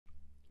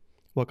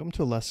Welcome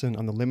to a lesson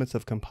on the limits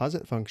of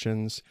composite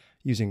functions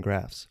using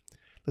graphs.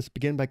 Let's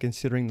begin by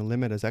considering the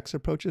limit as x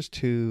approaches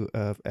 2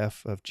 of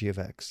f of g of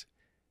x,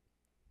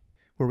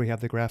 where we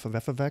have the graph of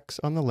f of x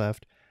on the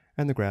left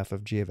and the graph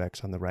of g of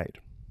x on the right.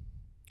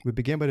 We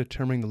begin by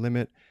determining the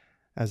limit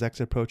as x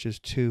approaches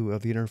 2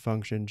 of the inner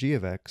function g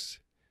of x.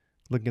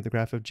 Looking at the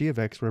graph of g of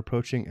x, we're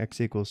approaching x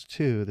equals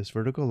 2, this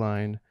vertical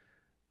line,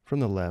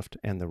 from the left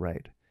and the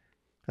right.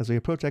 As we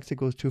approach x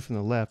equals 2 from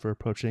the left, we're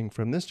approaching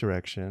from this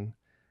direction.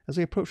 As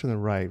we approach from the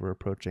right, we're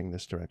approaching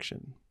this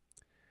direction.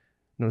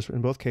 Notice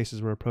in both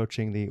cases, we're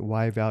approaching the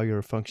y value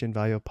or function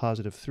value of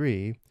positive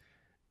 3.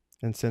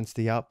 And since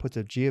the outputs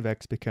of g of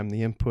x become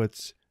the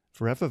inputs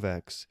for f of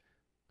x,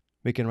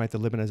 we can write the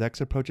limit as x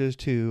approaches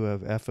 2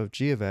 of f of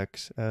g of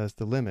x as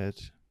the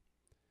limit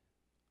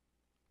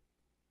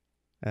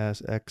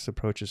as x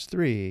approaches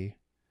 3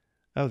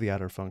 of the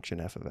outer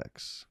function f of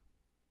x.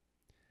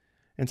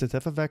 And since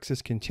f of x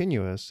is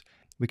continuous,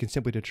 we can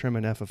simply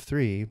determine f of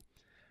 3.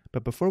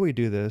 But before we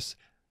do this,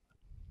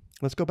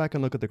 let's go back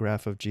and look at the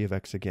graph of g of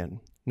x again.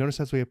 Notice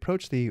as we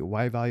approach the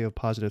y value of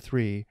positive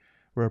 3,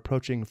 we're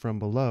approaching from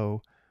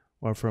below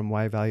or from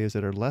y values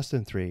that are less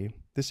than 3.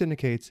 This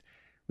indicates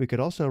we could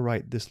also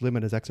write this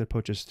limit as x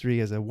approaches 3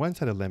 as a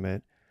one-sided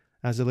limit,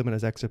 as the limit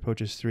as x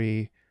approaches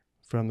 3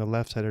 from the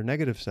left side or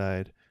negative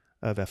side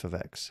of f of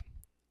x.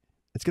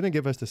 It's going to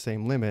give us the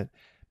same limit,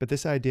 but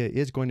this idea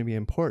is going to be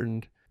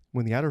important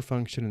when the outer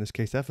function, in this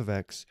case f of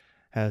x,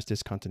 has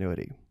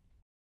discontinuity.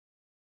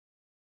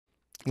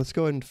 Let's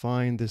go ahead and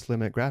find this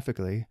limit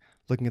graphically.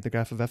 Looking at the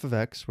graph of f of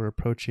x, we're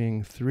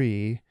approaching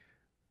 3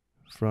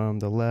 from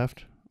the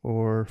left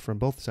or from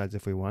both sides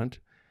if we want.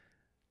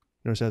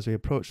 Notice as we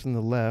approach from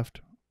the left,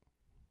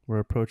 we're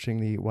approaching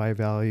the y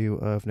value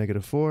of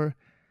negative 4,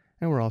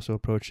 and we're also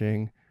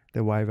approaching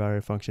the y value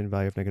function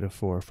value of negative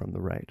 4 from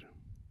the right.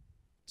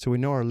 So we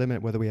know our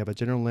limit, whether we have a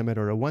general limit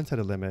or a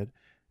one-sided limit,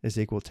 is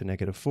equal to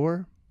negative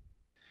 4,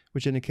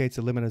 which indicates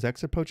the limit as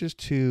x approaches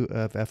 2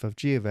 of f of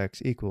g of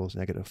x equals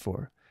negative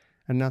 4.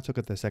 And now let's look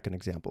at the second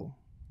example.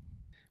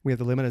 We have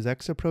the limit as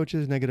x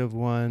approaches negative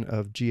 1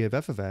 of g of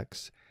f of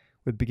x.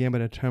 We begin by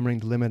determining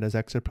the limit as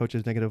x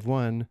approaches negative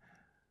 1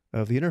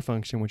 of the inner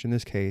function, which in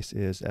this case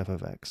is f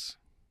of x.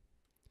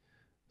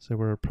 So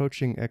we're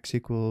approaching x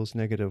equals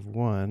negative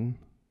 1,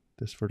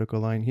 this vertical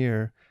line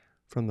here,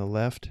 from the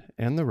left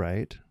and the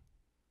right.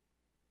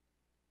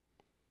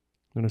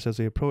 Notice as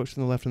we approach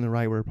from the left and the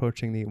right, we're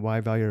approaching the y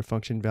value or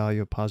function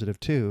value of positive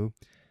 2,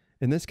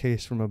 in this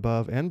case from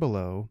above and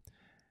below.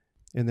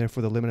 And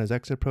therefore the limit as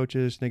x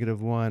approaches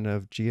negative 1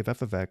 of g of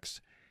f of x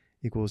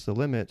equals the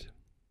limit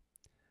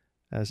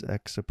as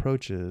x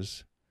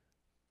approaches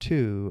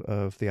 2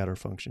 of the outer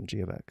function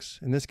g of x.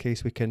 In this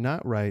case, we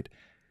cannot write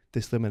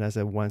this limit as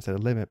a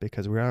one-sided limit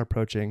because we are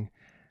approaching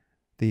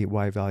the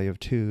y value of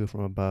 2 from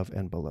above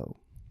and below.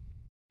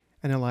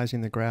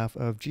 Analyzing the graph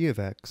of g of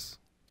x,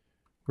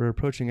 we're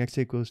approaching x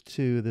equals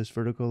 2, this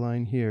vertical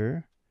line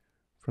here,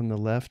 from the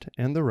left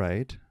and the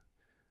right.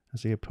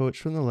 As we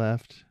approach from the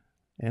left,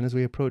 and as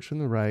we approach from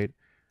the right,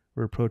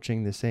 we're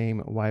approaching the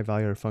same y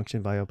value or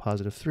function value of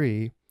positive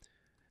 3,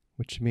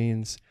 which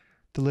means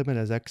the limit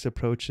as x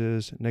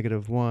approaches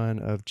negative 1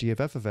 of g of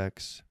f of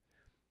x,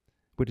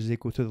 which is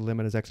equal to the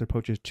limit as x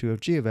approaches 2 of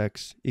g of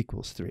x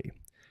equals 3.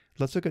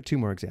 Let's look at two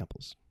more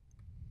examples.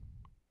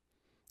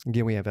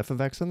 Again, we have f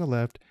of x on the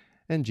left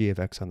and g of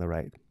x on the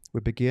right. We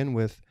begin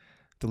with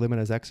the limit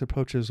as x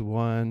approaches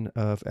 1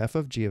 of f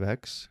of g of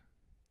x.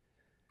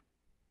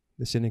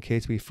 This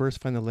indicates we first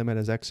find the limit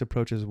as x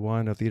approaches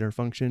 1 of the inner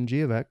function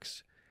g of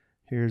x.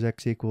 Here's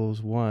x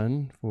equals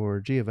 1 for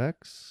g of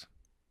x.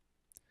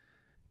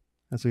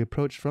 As we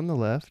approach from the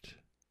left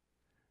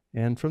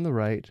and from the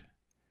right,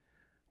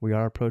 we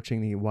are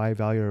approaching the y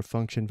value or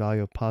function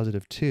value of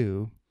positive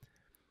 2.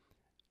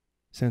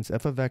 Since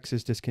f of x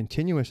is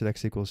discontinuous at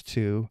x equals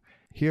 2,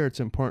 here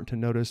it's important to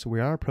notice we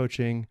are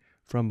approaching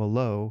from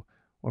below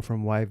or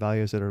from y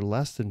values that are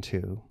less than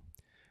 2.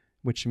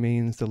 Which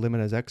means the limit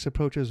as x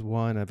approaches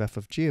 1 of f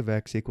of g of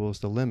x equals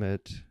the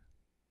limit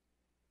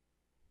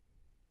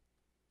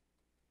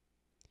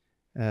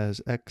as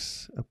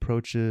x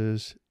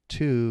approaches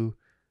 2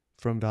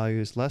 from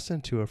values less than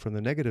 2 or from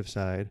the negative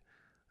side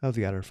of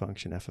the outer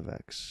function f of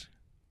x.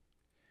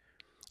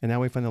 And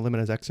now we find the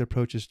limit as x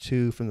approaches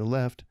 2 from the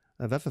left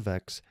of f of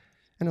x,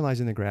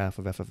 analyzing the graph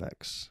of f of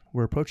x.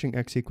 We're approaching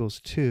x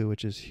equals 2,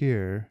 which is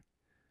here,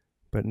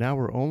 but now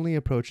we're only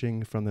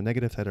approaching from the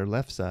negative side or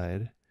left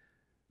side,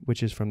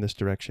 which is from this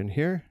direction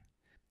here,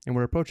 and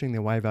we're approaching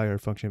the y value or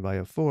function value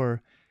of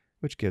 4,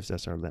 which gives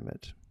us our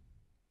limit.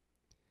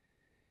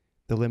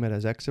 The limit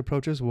as x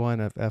approaches 1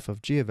 of f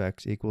of g of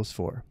x equals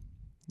 4.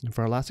 And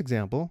for our last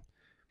example,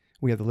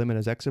 we have the limit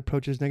as x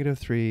approaches negative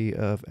 3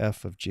 of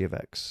f of g of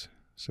x.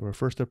 So we're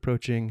first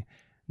approaching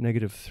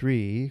negative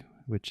 3,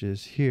 which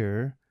is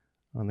here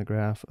on the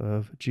graph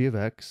of g of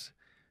x,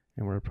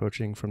 and we're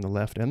approaching from the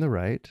left and the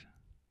right.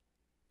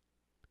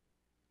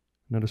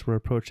 Notice we're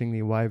approaching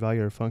the y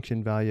value or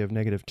function value of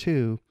negative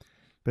 2,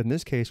 but in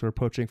this case we're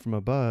approaching from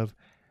above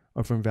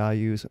or from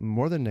values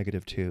more than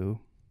negative 2.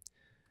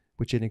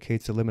 which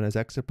indicates the limit as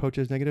x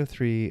approaches negative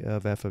 3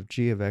 of f of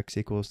g of x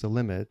equals the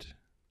limit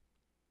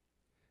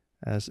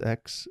as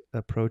x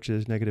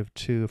approaches negative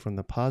 2 from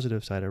the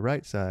positive side or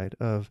right side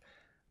of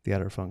the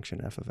outer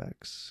function f of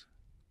x.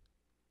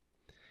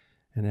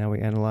 And now we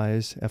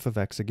analyze f of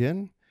x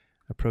again,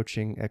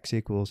 approaching x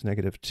equals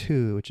negative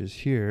 2, which is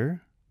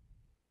here.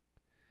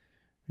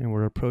 And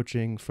we're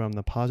approaching from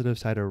the positive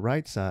side or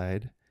right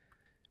side,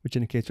 which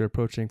indicates we're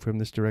approaching from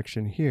this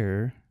direction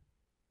here.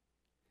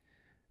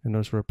 And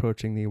notice we're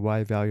approaching the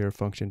y value or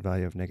function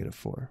value of negative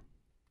 4.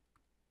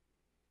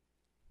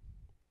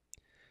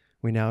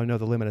 We now know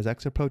the limit as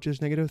x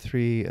approaches negative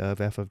 3 of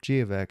f of g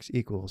of x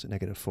equals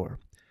negative 4.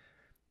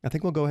 I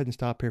think we'll go ahead and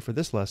stop here for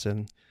this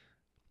lesson.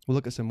 We'll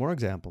look at some more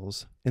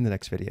examples in the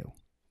next video.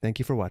 Thank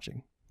you for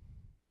watching.